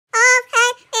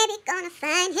wanna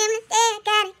find him today. I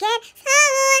gotta get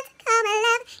someone to call my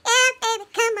love. Yeah, baby,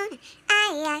 come on.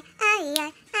 Aye, aye,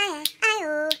 aye, aye, aye,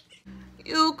 oh.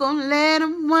 You gon' let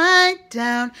him wind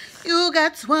down. You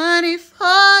got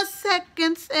 24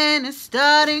 seconds and it's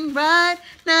starting right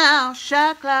now.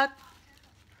 Shot clock.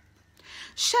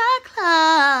 Shot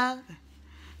clock.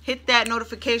 Hit that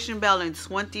notification bell in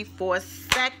 24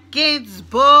 seconds,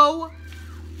 boo.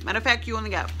 Matter of fact, you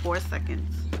only got 4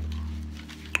 seconds.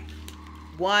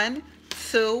 1,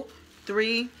 2,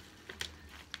 3.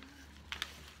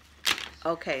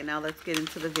 Okay, now let's get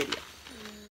into the video.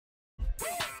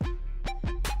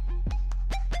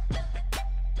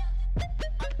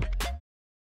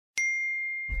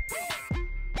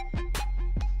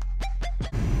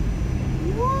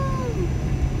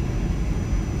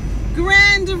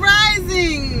 Grand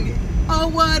rising. Oh,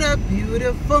 what a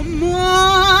beautiful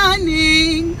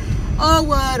morning. Oh,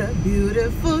 what a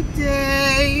beautiful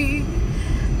day.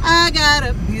 I got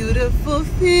a beautiful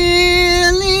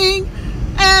feeling.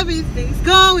 Everything's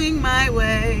going my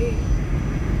way.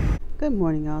 Good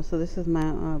morning, y'all. So this is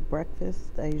my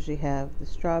breakfast. I usually have the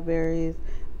strawberries,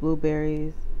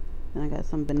 blueberries, and I got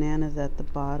some bananas at the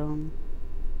bottom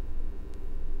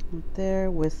right there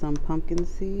with some pumpkin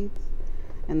seeds.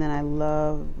 And then I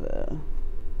love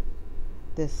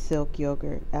this silk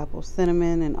yogurt, apple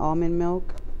cinnamon and almond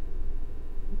milk.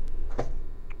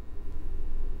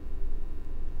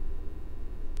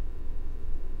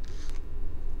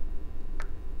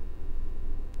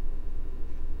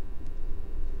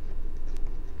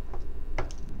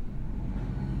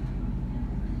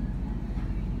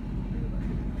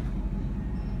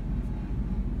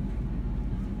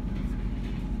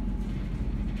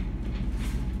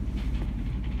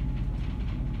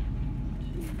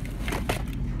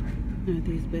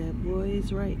 These bad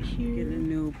boys right here. Get a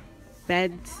new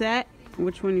bed set.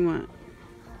 Which one you want?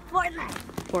 Fortnite.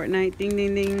 Fortnite. Ding,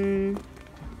 ding, ding.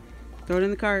 Throw it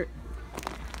in the cart.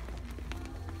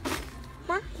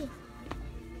 Why?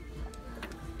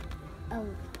 Oh.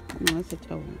 No, that's a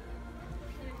toe.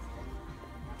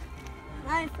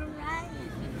 Hi, for Ryan.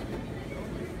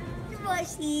 For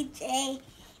CJ.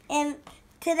 And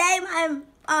today my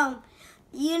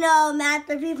you know,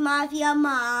 Masterpiece Mafia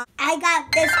Mom. I got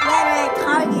this sweater at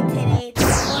Target today. It's a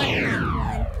Fortnite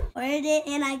one. Ordered it,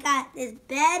 and I got this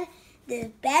bed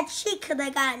sheet because I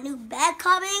got a new bed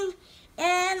coming.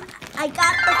 And I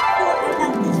got this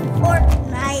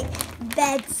Fortnite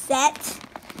bed set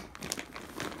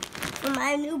for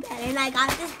my new bed. And I got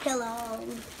this pillow,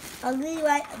 a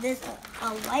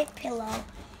white pillow.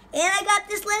 And I got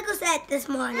this Lego set this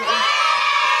morning.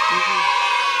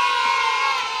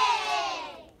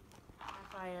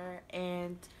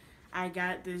 And I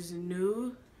got this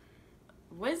new,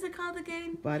 what is it called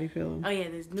again? Body pillow. Oh yeah,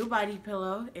 this new body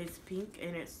pillow. It's pink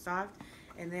and it's soft.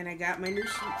 And then I got my new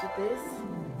sheets with this.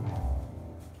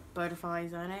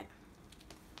 Butterflies on it.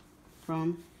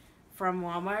 From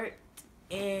Walmart.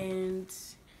 And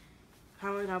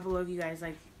comment down below if you guys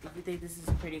like, if you think this is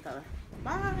a pretty color.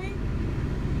 Bye!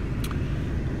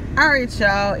 Alright,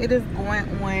 y'all. It is going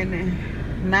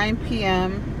on 9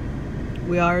 p.m.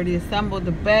 We already assembled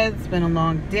the bed. It's been a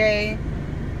long day.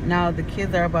 Now the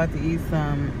kids are about to eat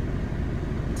some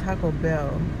Taco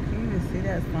Bell. Can you even see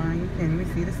that sign? You can't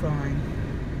even see the sign.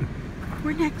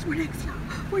 We're next, y'all.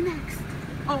 We're next.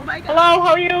 Oh my God. Hello,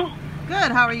 how are you?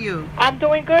 Good, how are you? I'm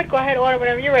doing good. Go ahead and order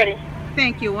whenever you're ready.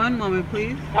 Thank you. One moment,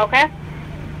 please. Okay.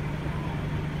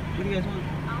 What do you guys want?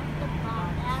 I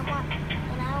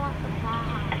want the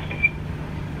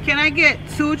bar. Can I get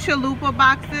 2 chalupa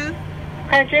boxes?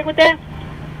 Kind of drink with that?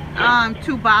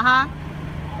 2 Baja.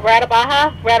 Red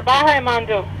Baja and Mountain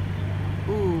Dew.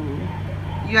 Ooh.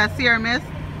 You got Sierra Mist?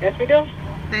 Yes, we do.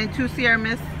 Then 2 Sierra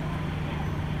Mist.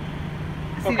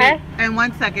 Okay. And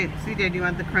 1 second. CJ, do you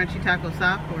want the crunchy taco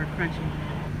soft or crunchy?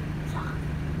 Soft.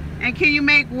 And can you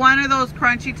make one of those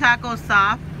crunchy tacos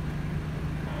soft?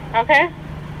 Okay.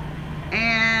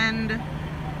 And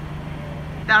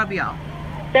that'll be all.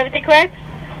 70 correct?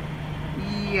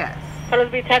 Yes.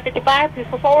 Colors be 1055. Please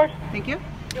go forward. Thank you.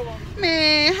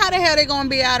 Man, how the hell they gonna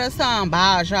be out of some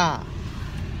Baja?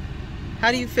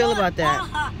 How do you feel about that?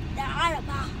 They're out of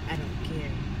Baja. I don't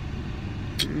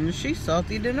care. She's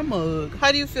salty than a mug.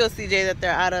 How do you feel, CJ, that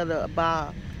they're out of the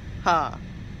Baja? Mad.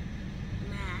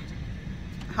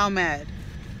 How mad?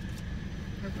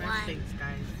 Things,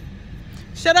 guys.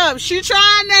 Shut up. They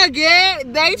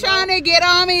trying to get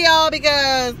on me, y'all,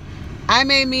 because I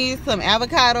made me some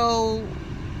avocado,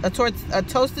 a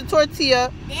toasted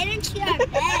tortilla. They didn't see our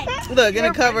bed. Look,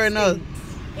 gonna cover her nose.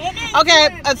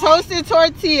 Okay, a toasted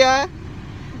tortilla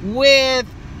with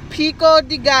pico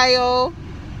de gallo,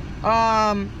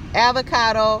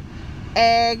 avocado,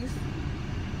 eggs,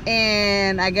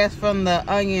 and I guess from the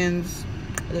onions.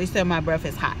 They said my breath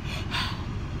is hot.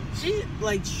 She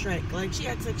like Shrek. Like she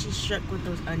acts like she's Shrek with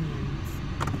those onions.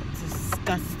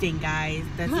 Disgusting, guys.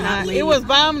 That's not ladylike. It was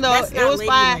bomb though. It was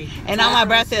fine. And now my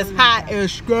breath is hot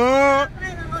as skirt.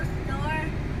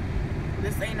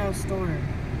 This ain't no store.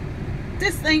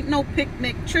 This ain't no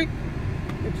picnic trick.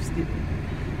 I'm just kidding.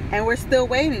 And we're still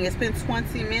waiting. It's been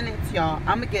 20 minutes, y'all.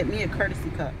 I'm gonna get me a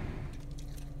courtesy cup.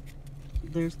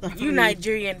 There's the You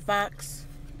Nigerian fox.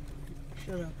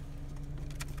 Shut up.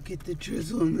 Get the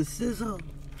drizzle and the sizzle.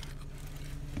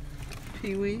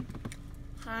 Pee-wee.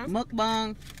 Huh?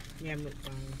 Mukbang. Yeah,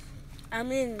 mukbang.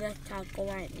 I'm in the taco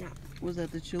right now. Was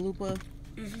that the chalupa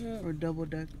or double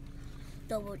deck?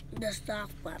 The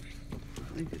soft one.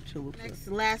 I think it's chalupa. Next,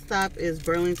 last stop is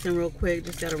Burlington real quick.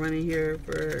 Just gotta run in here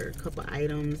for a couple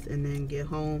items and then get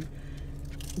home.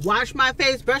 Wash my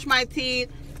face, brush my teeth,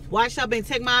 wash up and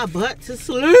take my butt to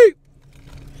sleep.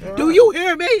 Do you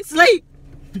hear me? Sleep.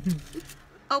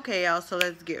 Okay, y'all, so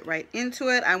let's get right into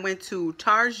it. I went to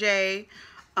Target,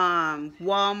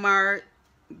 Walmart,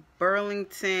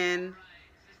 Burlington,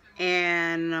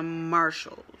 and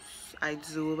Marshall's, I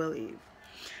do believe.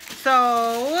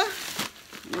 So,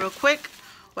 real quick,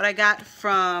 what I got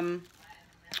from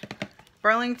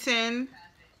Burlington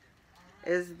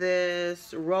is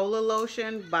this roller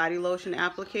lotion, body lotion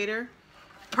applicator.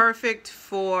 Perfect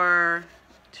to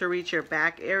reach your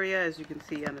back area, as you can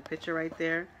see on the picture right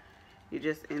there. You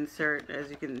just insert,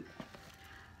 the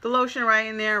lotion right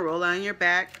in there, roll on your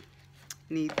back.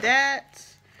 Need that.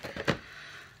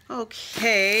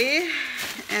 Okay,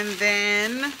 and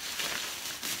then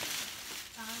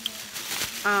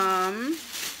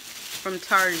from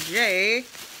Target,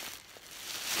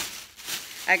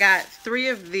 I got 3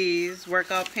 of these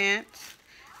workout pants.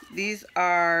 These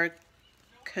are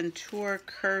Contour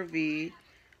Curvy,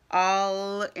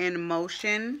 all in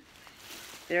motion.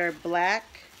 They're black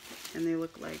and they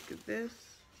look like this.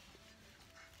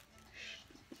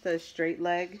 It's a straight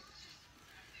leg,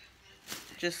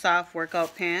 just soft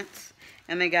workout pants,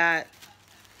 and they got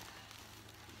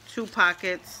 2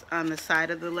 pockets on the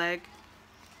side of the leg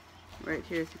right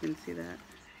here, if you can see that.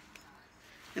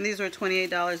 And these were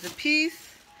 $28 a piece.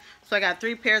 So I got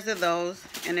 3 pairs of those,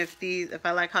 and if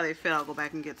I like how they fit, I'll go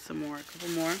back and get a couple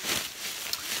more.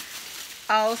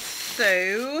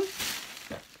 Also,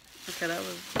 okay, that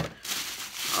was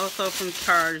also from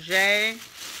Target.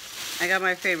 I got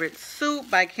my favorite soup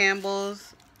by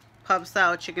Campbell's, pub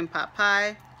style chicken pot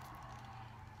pie.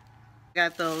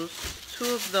 Got those, 2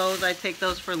 of those. I take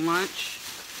those for lunch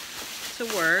to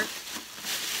work.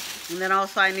 And then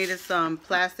also I needed some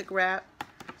plastic wrap.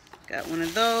 Got one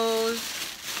of those.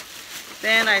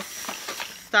 Then I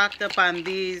stocked up on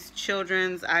these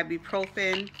children's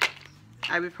ibuprofen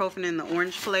in the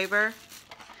orange flavor.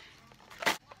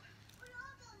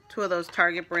 2 of those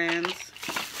Target brands.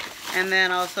 And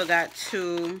then also got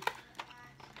 2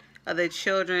 of the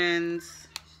children's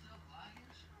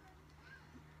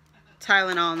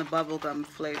Tylenol in the bubblegum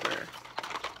flavor.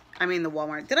 I mean the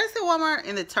Walmart. Did I say Walmart?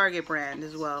 In the Target brand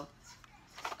as well.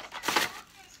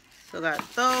 So got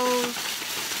those.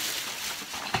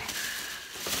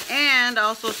 And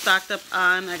also stocked up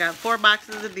on, I got 4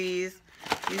 boxes of these.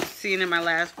 You've seen in my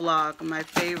last vlog, my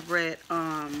favorite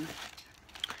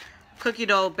cookie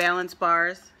dough balance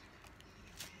bars.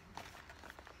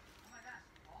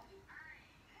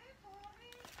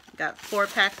 Got 4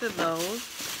 packs of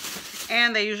those.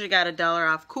 And they usually got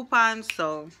 $1 off coupons,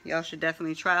 so y'all should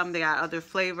definitely try them. They got other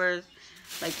flavors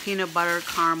like peanut butter,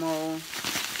 caramel.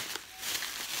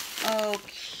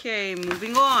 Okay,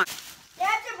 moving on.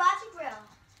 There's your bocce grill.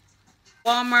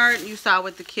 Walmart, you saw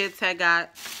what the kids had got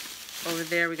over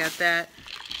there. We got that.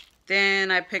 Then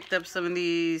I picked up some of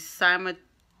these Sima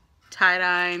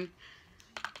tie-dye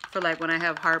for like when I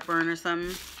have heartburn or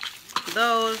something.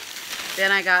 Those. Then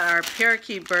I got our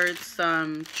parakeet birds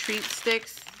some treat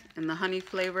sticks in the honey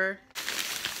flavor.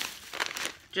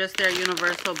 Just their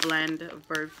universal blend of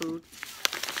bird food.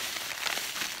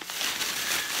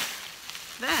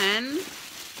 Then,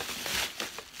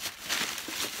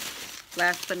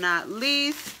 last but not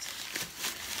least,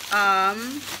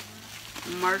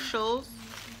 Marshall's.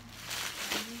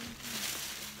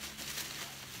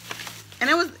 And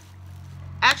it was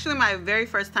actually my very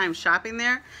first time shopping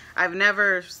there. I've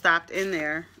never stopped in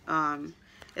there.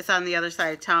 It's on the other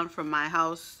side of town from my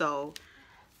house, so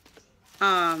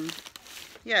yeah,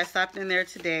 I stopped in there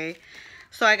today.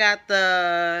 So I got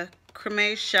the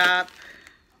Creme Shop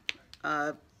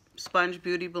Sponge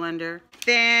Beauty Blender.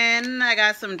 Then I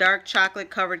got some dark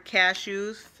chocolate covered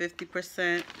cashews,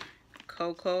 50%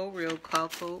 cocoa, real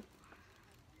cocoa.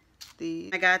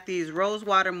 I got these rose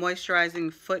water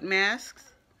moisturizing foot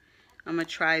masks. I'm going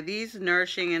to try these.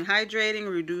 Nourishing and hydrating,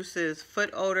 reduces foot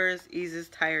odors, eases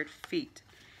tired feet,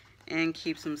 and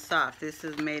keeps them soft. This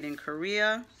is made in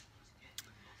Korea.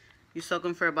 You soak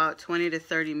them for about 20 to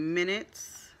 30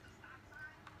 minutes.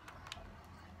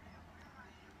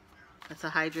 That's a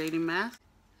hydrating mask.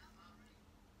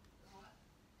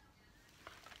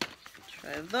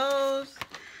 Try those.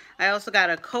 I also got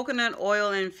a coconut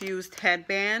oil infused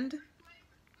headband.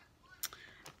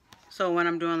 So when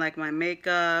I'm doing like my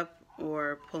makeup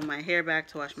or pull my hair back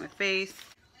to wash my face.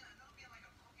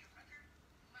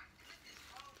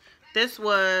 This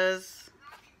was,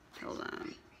 hold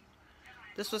on.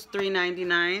 This was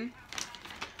 $3.99.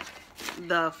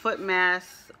 The foot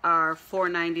masks are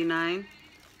 $4.99.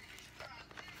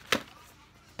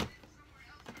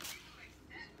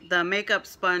 The makeup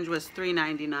sponge was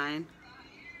 $3.99.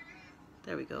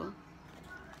 There we go.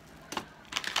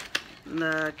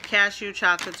 The cashew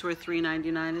chocolates were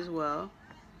 $3.99 as well.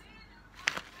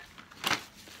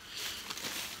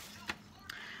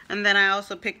 And then I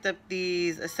also picked up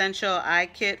these Essential Eye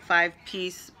Kit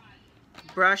 5-piece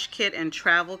brush kit and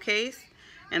travel case.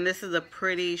 And this is a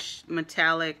pretty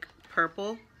metallic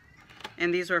purple.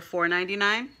 And these were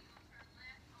 $4.99.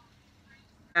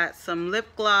 Got some lip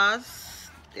gloss.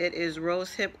 It is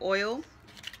rose hip oil.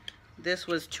 This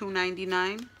was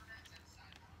 $2.99.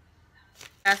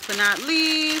 Last but not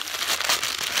least,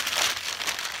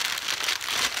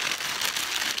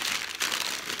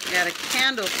 I got a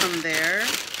candle from there.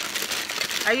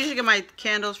 I usually get my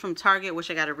candles from Target,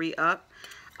 which I got to re-up.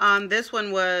 This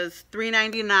one was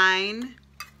 $3.99,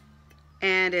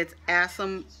 and it's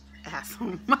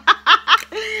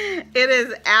It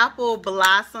is apple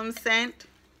blossom scent.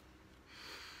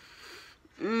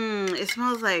 It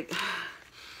smells like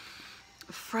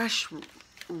fresh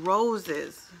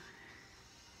roses.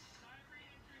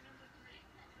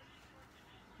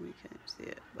 We can't see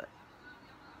it, but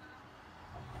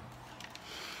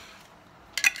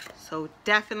so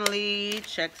definitely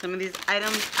check some of these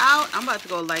items out. I'm about to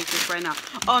go light this right now.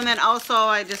 Oh, and then also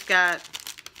I just got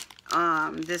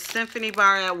this Symphony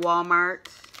bar at Walmart,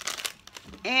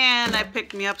 and I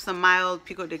picked me up some mild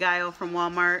pico de gallo from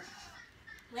Walmart.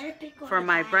 For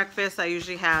my breakfast, I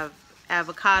usually have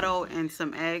avocado and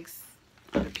some eggs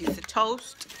on a piece of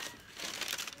toast.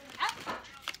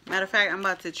 Matter of fact, I'm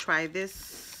about to try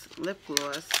this lip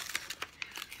gloss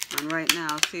on right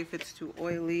now. See if it's too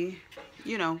oily.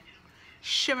 You know,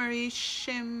 shimmery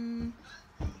shim.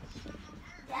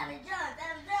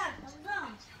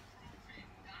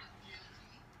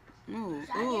 Ooh,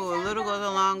 a little goes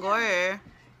a long way.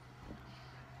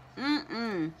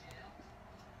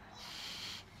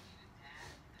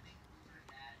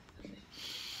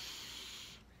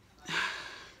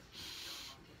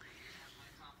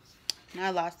 I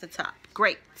lost the top.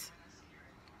 Great.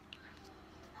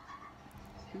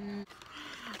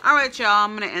 Alright, y'all,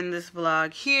 I'm going to end this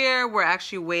vlog here. We're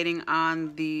actually waiting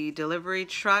on the delivery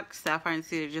truck. Sapphire and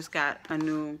Cedar just got a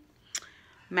new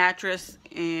mattress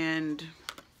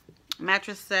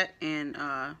set and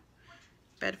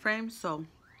bed frame, so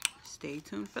stay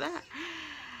tuned for that.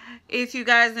 If you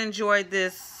guys enjoyed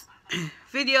this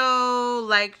video,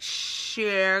 like,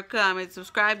 share, comment,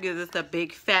 subscribe, give us a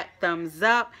big fat thumbs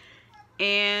up.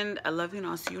 And I love you, and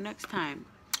I'll see you next time.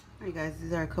 Alright guys,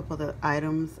 these are a couple of the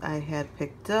items I had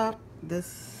picked up. This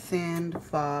Sand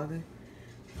Fog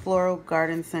Floral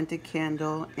Garden Scented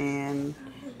Candle and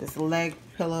this leg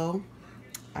pillow.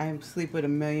 I sleep with a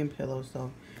million pillows,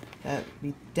 so that'd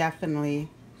be definitely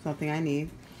something I need.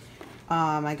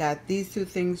 I got these two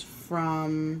things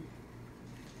from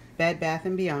Bed Bath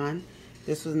 & Beyond.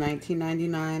 This was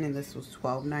 $19.99 and this was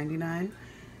 $12.99.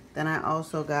 Then I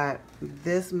also got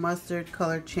this mustard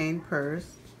colored chain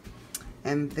purse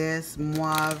and this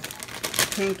mauve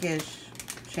pinkish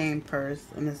chain purse,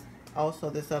 and this also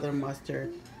this other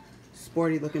mustard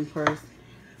sporty looking purse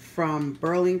from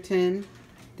Burlington.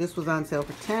 This was on sale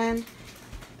for $10.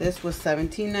 This was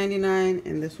 $17.99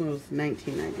 and this one was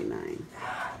 $19.99.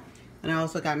 And I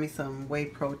also got me some whey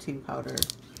protein powder,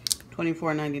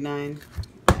 $24.99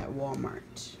 at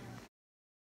Walmart.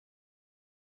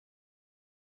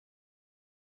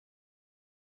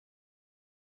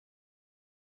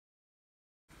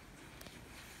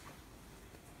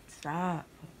 Stop.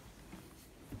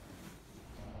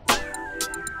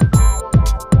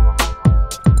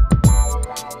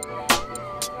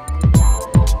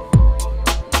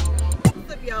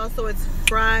 What's up, y'all? So it's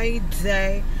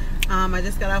Friday. I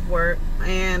just got off work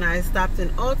and I stopped in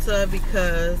Ulta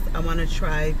because I want to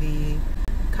try the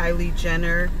Kylie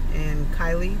Jenner and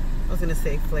Kylie. I was gonna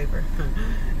say flavor.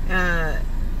 And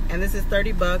this is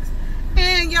 $30.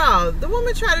 And y'all, the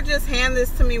woman tried to just hand this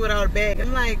to me without a bag.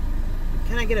 I'm like,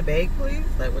 can I get a bag, please?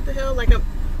 Like, what the hell? Like, I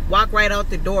walk right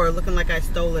out the door looking like I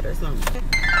stole it or something.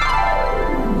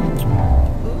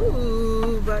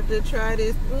 Ooh, about to try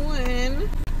this one.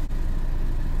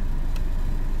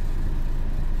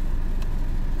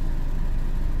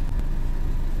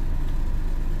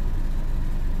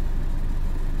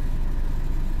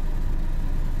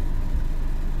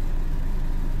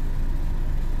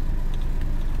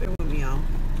 Bear with me, y'all.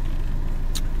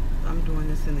 I'm doing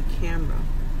this in the camera.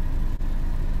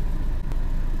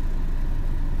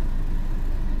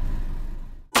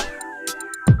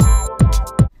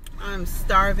 I'm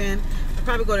starving. I'll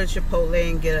probably go to Chipotle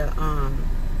and get a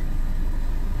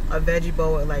veggie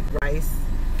bowl with like rice.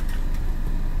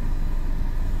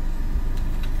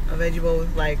 A veggie bowl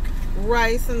with like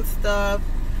rice and stuff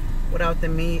without the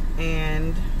meat.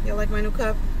 And you like my new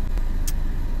cup?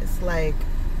 It's like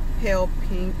pale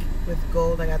pink with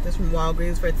gold. I got this from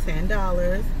Walgreens for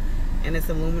 $10 and it's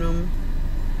aluminum.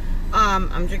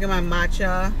 I'm drinking my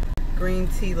matcha green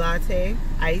tea latte,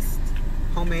 iced,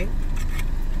 homemade.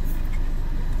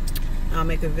 I'll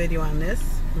make a video on this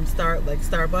from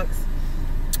Starbucks.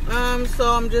 So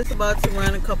I'm just about to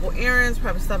run a couple errands,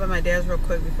 probably stop at my dad's real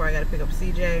quick before I gotta pick up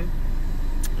CJ.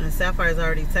 And Sapphire's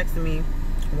already texting me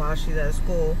while she's at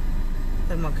school,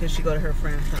 talking about could she go to her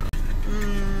friend's house.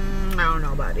 I don't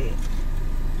know about it.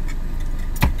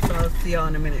 So I'll see y'all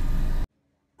in a minute.